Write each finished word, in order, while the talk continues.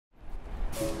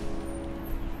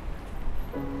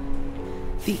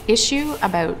The issue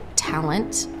about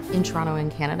talent in Toronto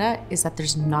and Canada is that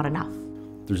there's not enough.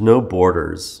 There's no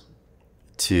borders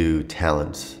to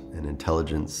talent and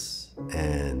intelligence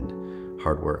and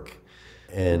hard work.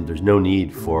 And there's no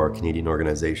need for Canadian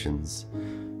organizations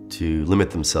to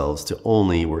limit themselves to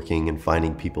only working and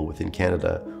finding people within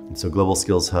Canada. And so Global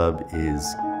Skills Hub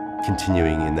is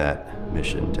continuing in that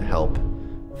mission to help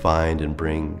find and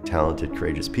bring talented,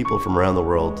 courageous people from around the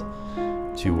world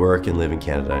to work and live in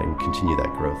Canada and continue that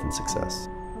growth and success.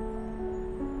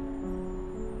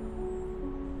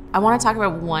 I want to talk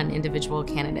about one individual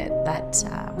candidate that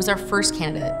was our first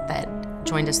candidate that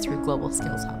joined us through Global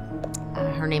Skills Hub.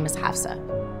 Her name is Hafsa.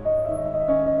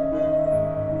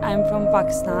 I'm from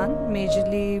Pakistan,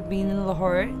 majorly been in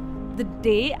Lahore. The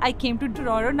day I came to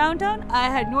Toronto downtown, I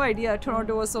had no idea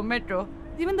Toronto was so metro.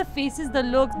 Even the faces, the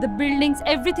look, the buildings,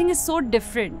 everything is so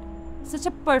different. Such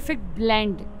a perfect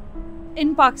blend.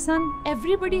 In Pakistan,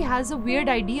 everybody has a weird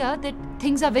idea that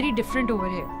things are very different over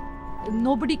here.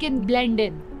 Nobody can blend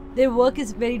in. Their work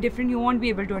is very different, you won't be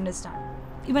able to understand.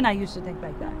 Even I used to think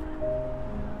like that.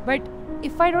 But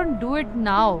if I don't do it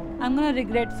now, I'm gonna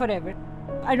regret forever.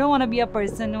 I don't want to be a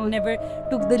person who never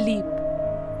took the leap.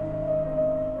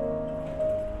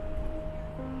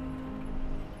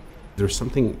 There's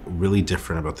something really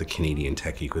different about the Canadian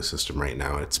tech ecosystem right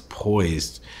now. It's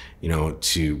poised,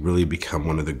 to really become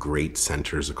one of the great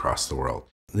centers across the world.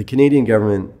 The Canadian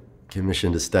government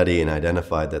commissioned a study and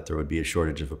identified that there would be a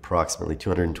shortage of approximately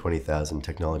 220,000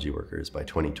 technology workers by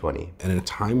 2020. And at a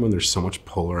time when there's so much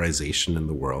polarization in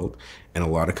the world and a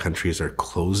lot of countries are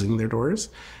closing their doors,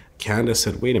 Canada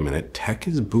said, wait a minute, tech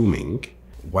is booming.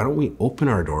 Why don't we open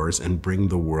our doors and bring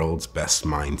the world's best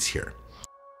minds here?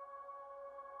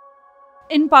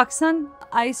 In Pakistan,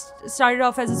 I started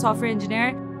off as a software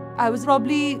engineer. I was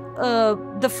probably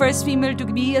the first female to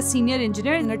be a senior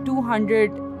engineer in a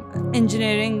 200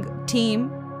 engineering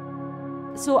team.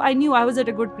 So I knew I was at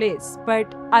a good place,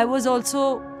 but I was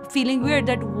also feeling weird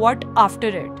that what after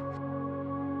it?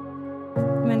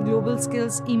 When Global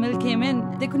Skills email came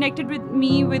in, they connected with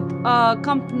me with a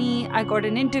company, I got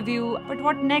an interview, but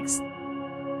what next?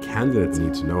 Candidates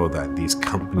need to know that these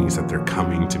companies that they're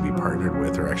coming to be partnered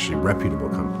with are actually reputable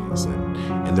companies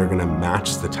and they're going to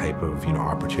match the type of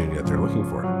opportunity that they're looking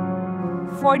for.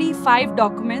 45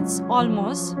 documents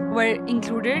almost were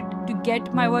included to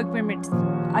get my work permit.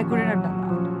 I couldn't have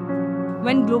done that.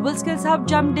 When Global Skills Hub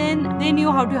jumped in, they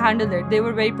knew how to handle it. They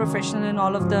were very professional in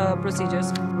all of the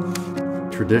procedures.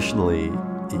 Traditionally,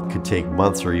 it could take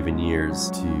months or even years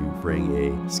to bring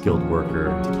a skilled worker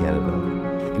to Canada.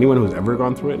 Anyone who's ever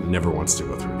gone through it never wants to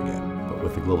go through it again. But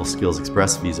with the Global Skills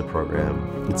Express visa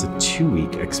program, it's a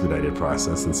 2-week expedited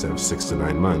process instead of 6 to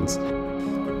 9 months.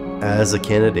 As a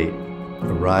candidate,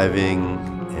 arriving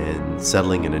and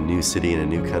settling in a new city in a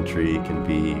new country can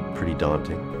be pretty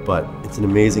daunting. But it's an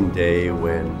amazing day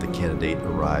when the candidate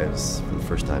arrives for the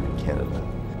first time in Canada.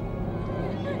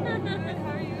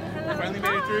 Finally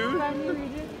made it through?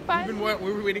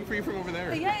 We were waiting for you from over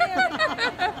there. Yeah.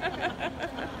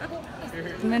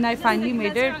 When I finally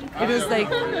made it, it was like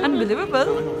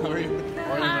unbelievable. How are you?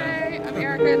 Hi, I'm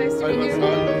Erica. Nice to meet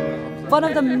you. One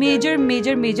of the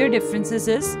major differences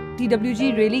is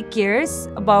TWG really cares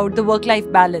about the work-life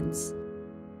balance.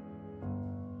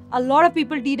 A lot of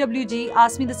people TWG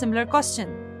ask me the similar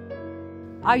question.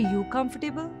 Are you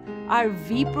comfortable? Are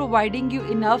we providing you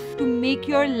enough to make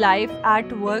your life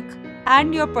at work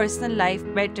and your personal life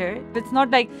better? It's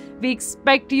not like we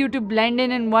expect you to blend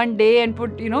in one day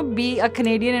and be a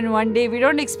Canadian in one day. We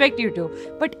don't expect you to.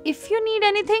 But if you need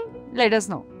anything, let us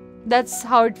know. That's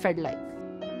how it felt like.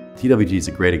 TWG is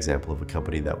a great example of a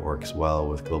company that works well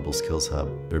with Global Skills Hub.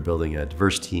 They're building a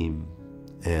diverse team,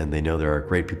 and they know there are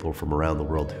great people from around the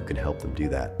world who can help them do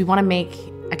that. We want to make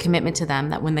a commitment to them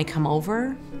that when they come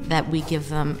over, that we give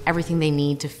them everything they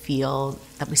need to feel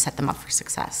that we set them up for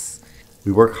success.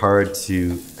 We work hard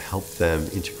to help them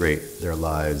integrate their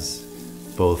lives,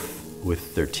 both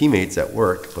with their teammates at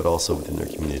work, but also within their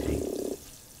community.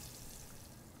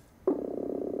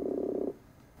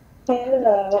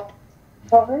 Hello.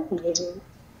 How are you?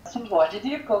 What did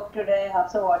you cook today,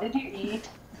 Hafsa? What did you eat?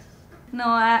 No,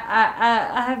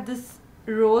 I have this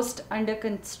roast under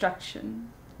construction.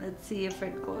 Let's see if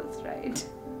it goes right.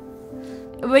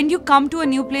 When you come to a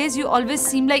new place, you always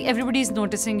seem like everybody is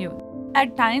noticing you.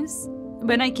 At times,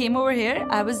 when I came over here,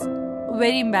 I was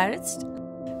very embarrassed.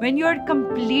 When you're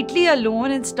completely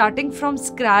alone and starting from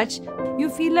scratch, you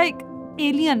feel like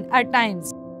alien at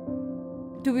times.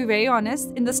 To be very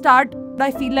honest, in the start, I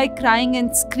feel like crying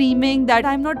and screaming that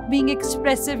I'm not being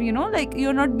expressive, like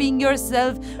you're not being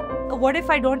yourself. what if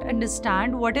I don't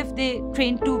understand? What if they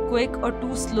train too quick or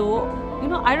too slow? You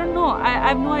know, I don't know. I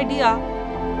have no idea.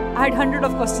 I had 100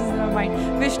 of questions in my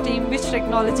mind. Which team, which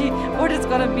technology, what it's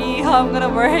gonna be, how I'm gonna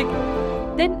work.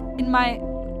 Then in my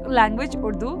language,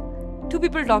 Urdu, 2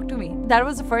 people talked to me. That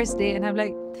was the first day and I'm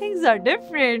like, things are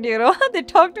different, you know. They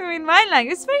talk to me in my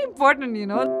language. It's very important, you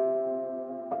know.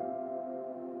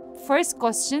 First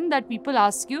question that people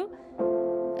ask you,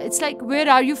 it's like, where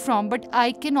are you from? But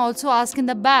I can also ask in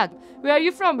the back, where are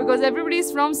you from? Because everybody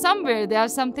is from somewhere. They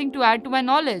have something to add to my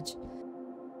knowledge.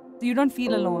 You don't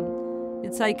feel alone.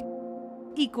 It's like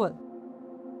equal.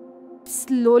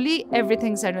 Slowly,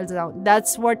 everything settles down.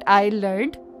 That's what I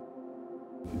learned.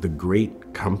 The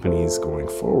great companies going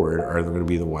forward are going to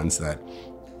be the ones that,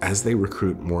 as they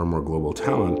recruit more and more global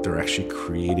talent, they're actually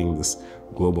creating this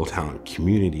global talent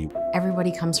community.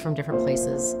 Everybody comes from different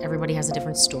places. Everybody has a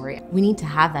different story. We need to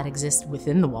have that exist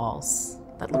within the walls.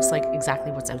 That looks like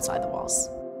exactly what's outside the walls.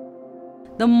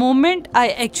 The moment I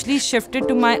actually shifted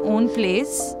to my own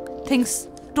place, things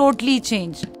totally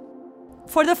changed.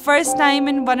 For the first time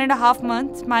in 1.5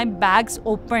 months, my bags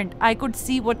opened. I could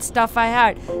see what stuff I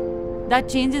had. That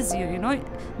changes you, you know.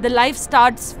 The life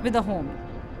starts with a home.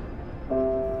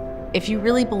 If you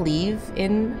really believe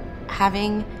in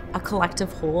having a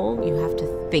collective whole, you have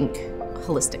to think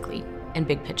holistically and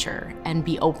big picture and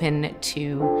be open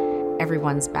to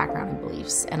everyone's background and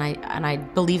beliefs. And I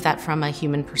believe that from a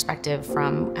human perspective,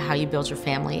 from how you build your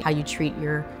family, how you treat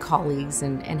your colleagues,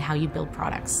 and how you build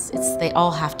products. They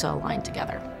all have to align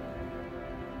together.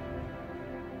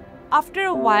 After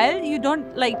a while, you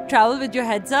don't like travel with your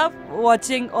heads up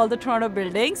watching all the Toronto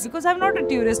buildings, because I'm not a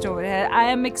tourist over here. I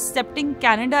am accepting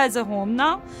Canada as a home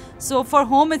now. So for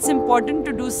home, it's important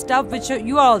to do stuff which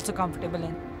you are also comfortable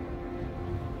in.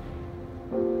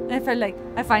 I felt like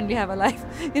I finally have a life,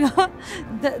 you know.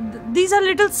 These are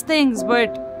little things,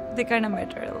 but they kind of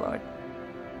matter a lot.